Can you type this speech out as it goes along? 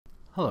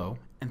Hello,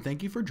 and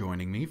thank you for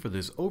joining me for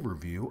this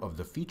overview of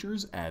the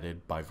features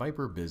added by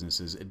VIPRE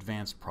Business's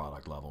advanced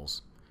product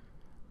levels.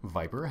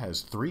 VIPRE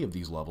has 3 of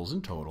these levels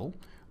in total,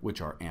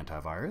 which are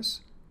antivirus,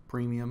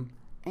 premium,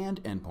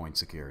 and endpoint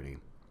security.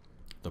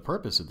 The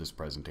purpose of this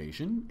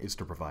presentation is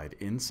to provide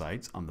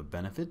insights on the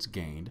benefits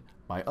gained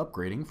by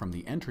upgrading from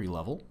the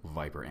entry-level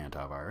VIPRE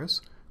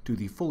antivirus to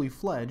the fully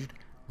fledged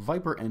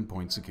VIPRE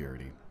endpoint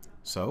security.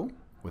 So,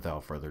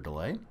 without further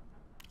delay,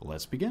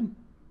 let's begin.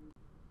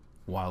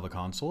 While the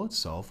console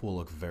itself will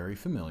look very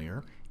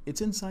familiar,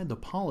 it's inside the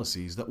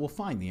policies that we'll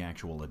find the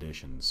actual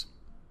additions.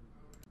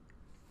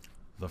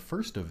 The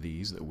first of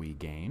these that we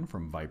gain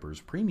from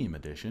VIPRE's Premium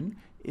Edition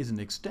is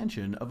an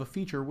extension of a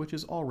feature which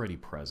is already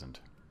present.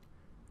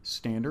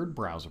 Standard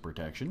Browser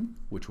Protection,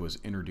 which was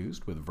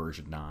introduced with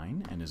version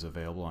 9 and is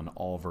available on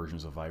all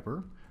versions of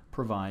VIPRE,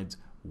 provides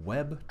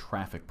web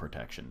traffic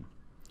protection.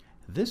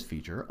 This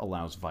feature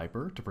allows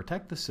VIPRE to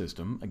protect the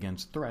system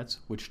against threats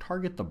which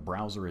target the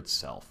browser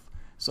itself,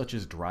 such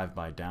as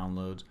drive-by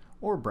downloads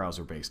or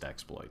browser-based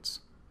exploits.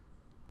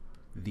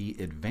 The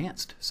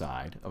advanced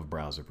side of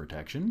browser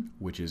protection,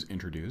 which is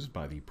introduced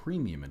by the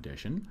Premium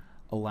Edition,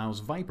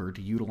 allows VIPRE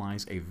to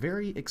utilize a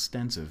very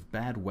extensive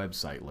bad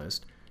website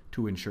list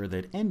to ensure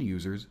that end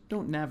users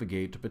don't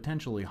navigate to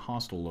potentially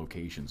hostile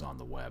locations on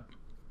the web.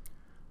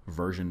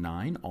 Version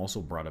 9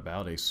 also brought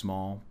about a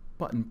small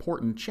but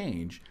important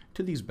change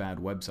to these bad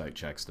website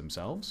checks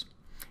themselves,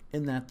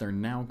 in that they're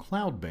now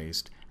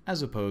cloud-based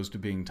as opposed to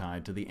being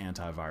tied to the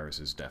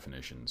antivirus's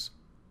definitions.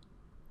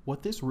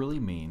 What this really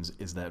means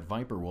is that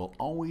VIPRE will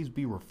always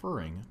be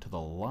referring to the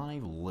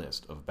live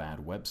list of bad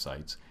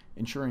websites,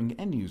 ensuring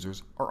end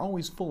users are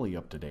always fully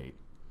up to date.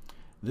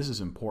 This is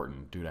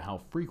important due to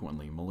how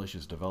frequently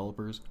malicious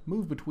developers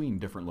move between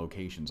different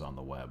locations on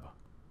the web.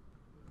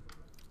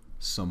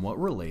 Somewhat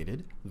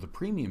related, the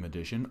Premium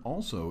Edition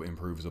also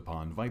improves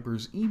upon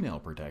VIPRE's email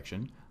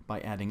protection by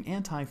adding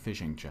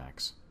anti-phishing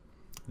checks.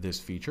 This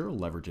feature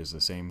leverages the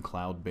same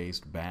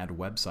cloud-based bad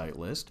website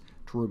list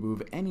to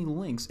remove any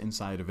links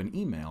inside of an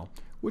email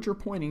which are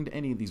pointing to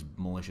any of these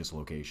malicious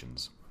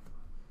locations.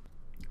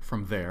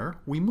 From there,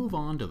 we move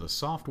on to the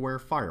software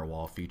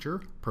firewall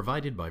feature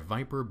provided by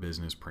VIPRE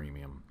Business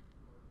Premium.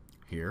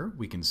 Here,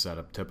 we can set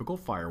up typical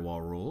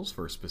firewall rules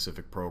for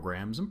specific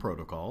programs and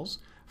protocols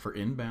for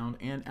inbound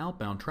and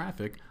outbound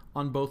traffic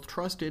on both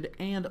trusted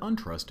and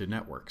untrusted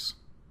networks.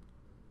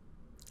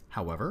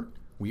 However,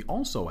 we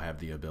also have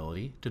the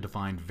ability to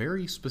define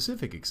very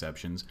specific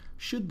exceptions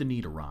should the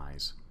need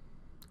arise.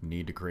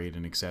 Need to create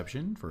an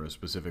exception for a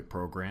specific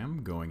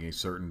program going a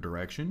certain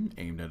direction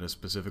aimed at a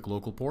specific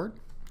local port?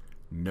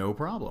 No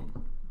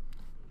problem.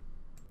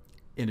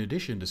 In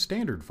addition to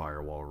standard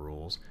firewall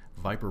rules,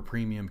 VIPRE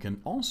Premium can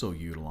also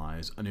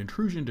utilize an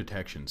intrusion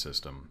detection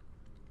system.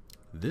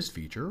 This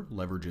feature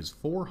leverages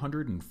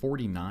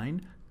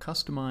 449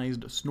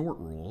 customized snort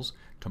rules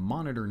to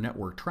monitor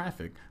network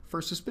traffic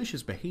for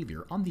suspicious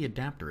behavior on the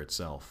adapter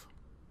itself.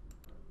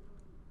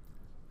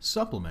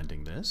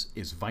 Supplementing this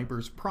is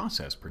VIPRE's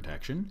process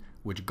protection,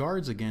 which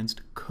guards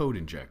against code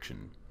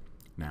injection.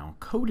 Now,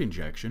 code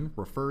injection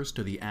refers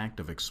to the act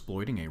of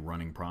exploiting a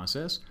running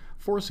process,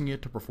 forcing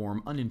it to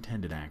perform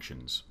unintended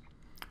actions.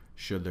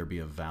 Should there be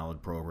a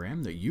valid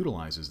program that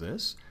utilizes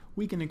this,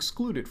 we can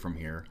exclude it from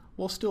here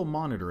while still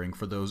monitoring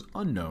for those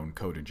unknown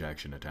code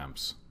injection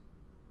attempts.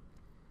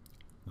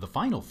 The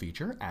final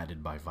feature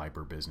added by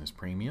VIPRE Business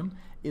Premium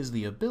is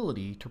the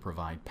ability to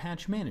provide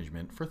patch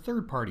management for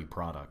third-party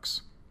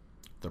products.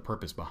 The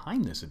purpose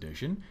behind this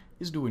addition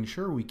is to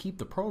ensure we keep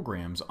the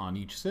programs on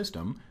each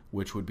system,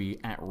 which would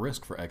be at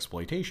risk for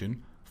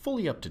exploitation,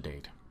 fully up to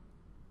date.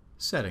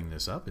 Setting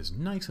this up is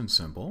nice and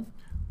simple.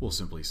 We'll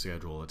simply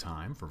schedule a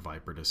time for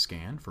VIPRE to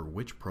scan for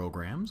which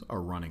programs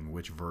are running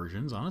which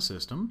versions on a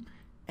system,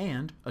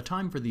 and a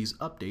time for these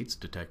updates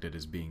detected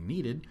as being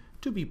needed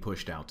to be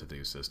pushed out to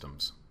these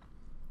systems.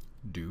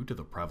 Due to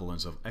the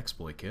prevalence of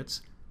exploit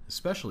kits,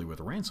 especially with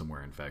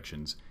ransomware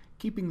infections,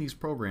 keeping these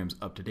programs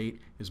up to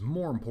date is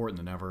more important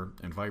than ever,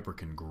 and VIPRE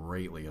can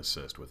greatly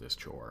assist with this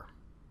chore.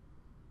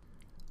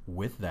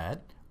 With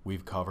that,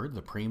 we've covered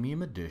the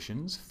Premium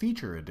Edition's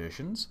feature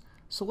additions,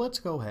 so let's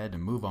go ahead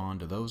and move on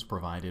to those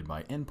provided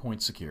by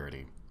Endpoint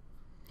Security.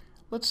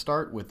 Let's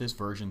start with this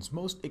version's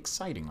most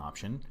exciting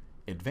option,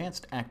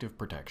 Advanced Active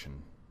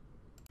Protection.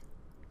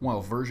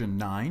 While version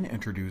 9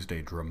 introduced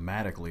a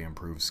dramatically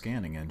improved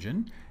scanning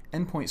engine,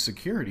 Endpoint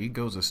Security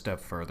goes a step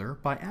further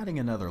by adding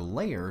another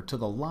layer to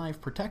the live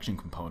protection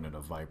component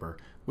of VIPRE,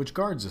 which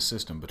guards the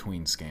system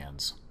between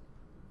scans.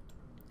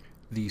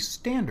 The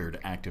standard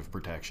active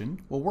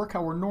protection will work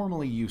how we're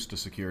normally used to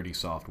security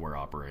software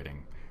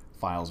operating,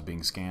 files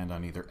being scanned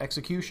on either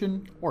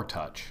execution or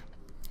touch.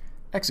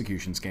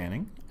 Execution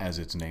scanning, as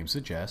its name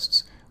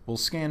suggests, will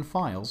scan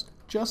files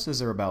just as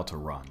they're about to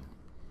run.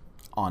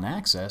 On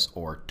access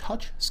or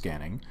touch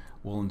scanning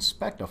will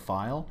inspect a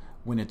file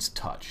when it's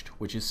touched,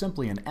 which is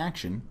simply an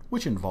action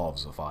which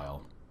involves the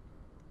file.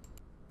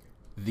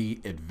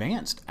 The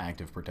advanced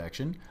active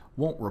protection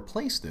won't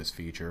replace this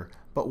feature,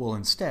 but will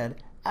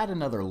instead add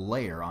another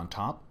layer on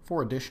top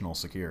for additional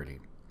security.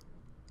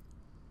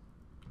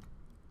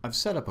 I've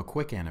set up a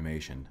quick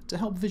animation to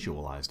help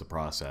visualize the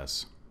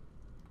process.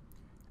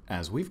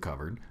 As we've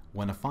covered,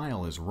 when a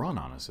file is run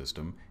on a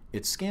system,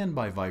 it's scanned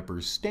by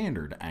VIPRE's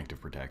standard active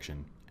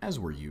protection, as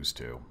we're used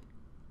to.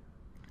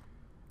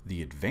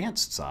 The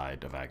advanced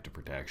side of active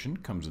protection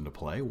comes into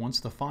play once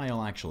the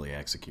file actually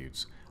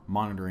executes,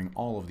 monitoring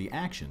all of the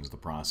actions the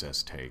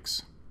process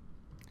takes.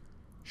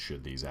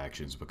 Should these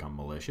actions become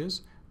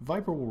malicious,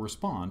 VIPRE will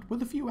respond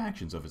with a few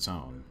actions of its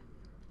own.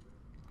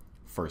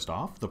 First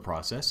off, the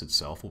process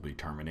itself will be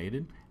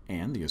terminated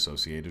and the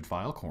associated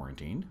file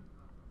quarantined.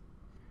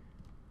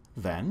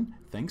 Then,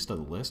 thanks to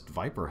the list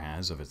VIPRE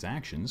has of its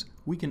actions,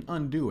 we can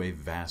undo a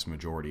vast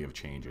majority of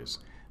changes,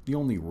 the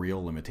only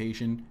real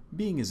limitation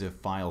being as if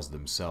files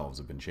themselves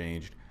have been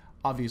changed,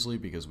 obviously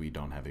because we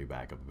don't have a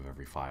backup of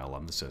every file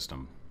on the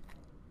system.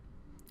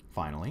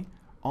 Finally,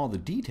 all the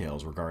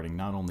details regarding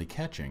not only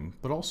catching,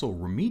 but also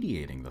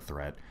remediating the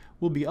threat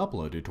will be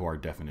uploaded to our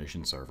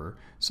definition server,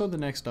 so the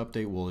next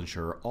update will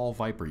ensure all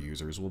VIPRE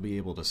users will be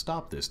able to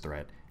stop this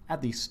threat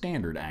at the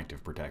standard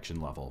active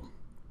protection level.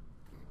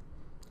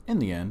 In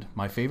the end,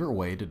 my favorite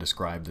way to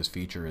describe this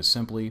feature is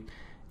simply,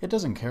 it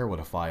doesn't care what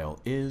a file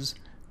is,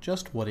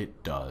 just what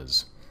it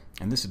does.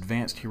 And this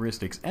advanced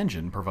heuristics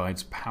engine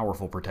provides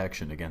powerful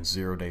protection against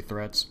zero-day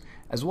threats,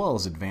 as well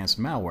as advanced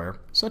malware,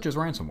 such as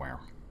ransomware.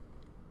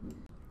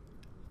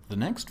 The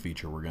next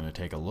feature we're going to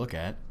take a look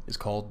at is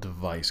called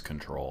device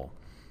control.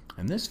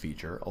 And this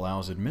feature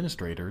allows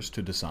administrators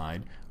to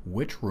decide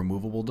which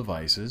removable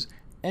devices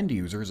end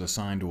users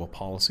assigned to a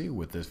policy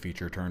with this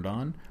feature turned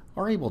on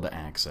are able to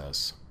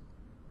access.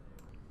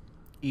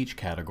 Each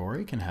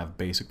category can have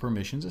basic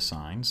permissions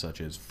assigned,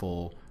 such as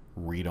full,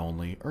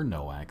 read-only, or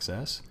no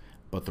access,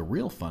 but the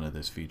real fun of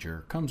this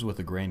feature comes with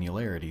the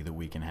granularity that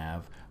we can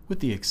have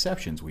with the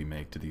exceptions we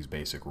make to these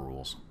basic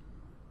rules.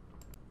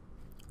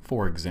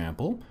 For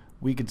example,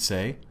 we could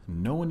say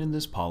no one in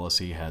this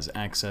policy has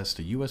access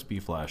to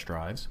USB flash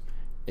drives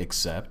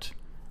except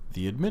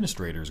the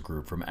administrators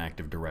group from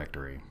Active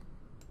Directory.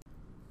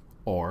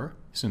 Or,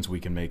 since we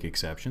can make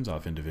exceptions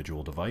off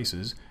individual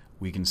devices,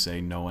 we can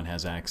say no one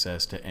has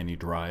access to any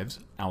drives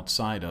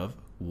outside of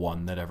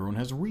one that everyone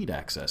has read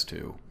access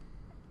to.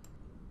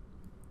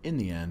 In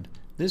the end,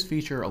 this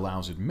feature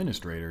allows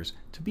administrators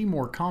to be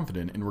more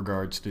confident in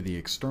regards to the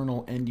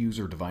external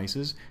end-user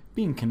devices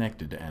being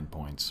connected to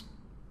endpoints.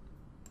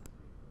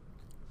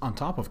 On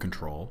top of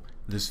control,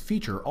 this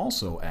feature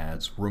also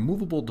adds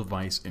removable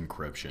device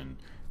encryption,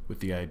 with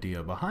the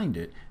idea behind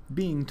it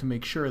being to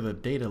make sure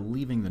that data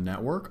leaving the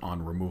network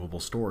on removable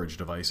storage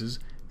devices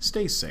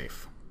stays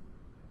safe.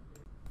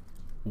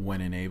 When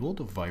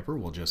enabled, VIPRE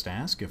will just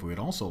ask if we'd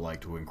also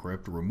like to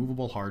encrypt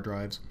removable hard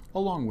drives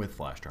along with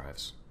flash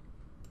drives.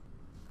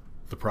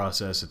 The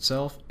process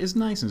itself is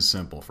nice and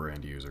simple for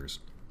end users.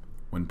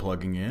 When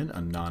plugging in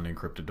a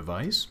non-encrypted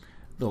device,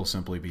 they'll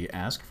simply be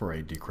asked for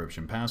a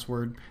decryption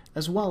password,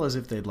 as well as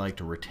if they'd like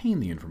to retain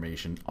the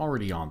information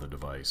already on the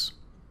device.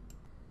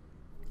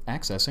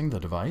 Accessing the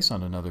device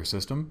on another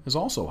system is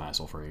also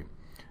hassle-free.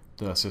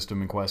 The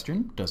system in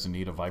question doesn't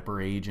need a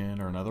VIPRE agent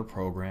or another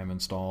program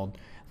installed.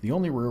 The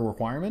only real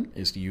requirement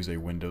is to use a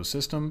Windows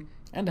system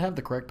and to have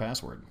the correct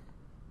password.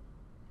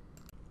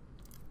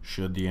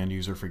 Should the end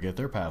user forget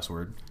their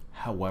password,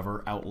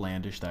 however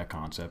outlandish that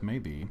concept may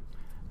be,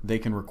 they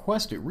can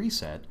request it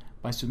reset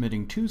by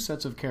submitting 2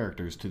 sets of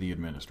characters to the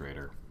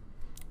administrator.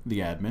 The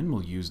admin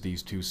will use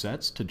these 2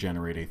 sets to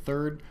generate a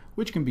third,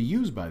 which can be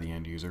used by the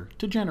end user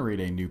to generate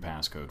a new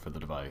passcode for the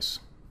device.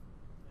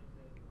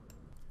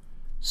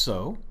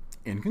 So,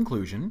 in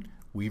conclusion,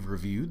 we've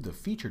reviewed the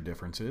feature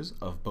differences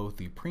of both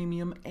the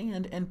premium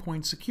and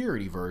endpoint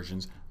security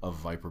versions of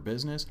VIPRE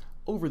Business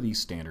over the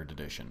standard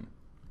edition.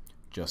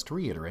 Just to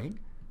reiterate,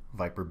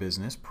 VIPRE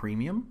Business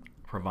Premium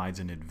provides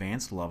an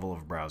advanced level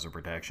of browser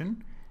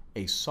protection,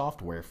 a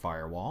software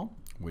firewall,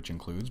 which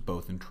includes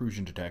both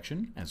intrusion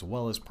detection as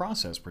well as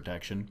process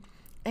protection,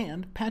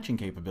 and patching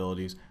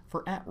capabilities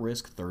for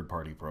at-risk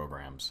third-party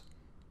programs.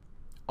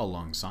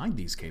 Alongside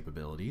these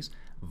capabilities,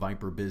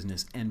 VIPRE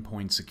Business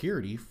Endpoint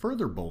Security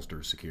further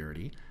bolsters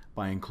security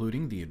by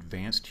including the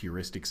advanced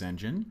heuristics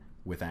engine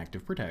with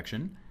active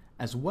protection,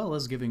 as well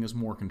as giving us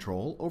more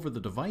control over the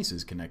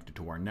devices connected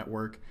to our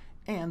network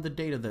and the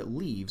data that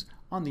leaves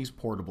on these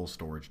portable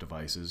storage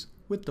devices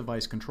with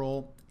device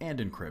control and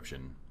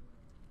encryption.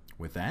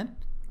 With that,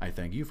 I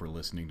thank you for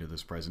listening to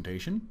this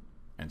presentation,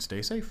 and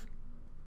stay safe.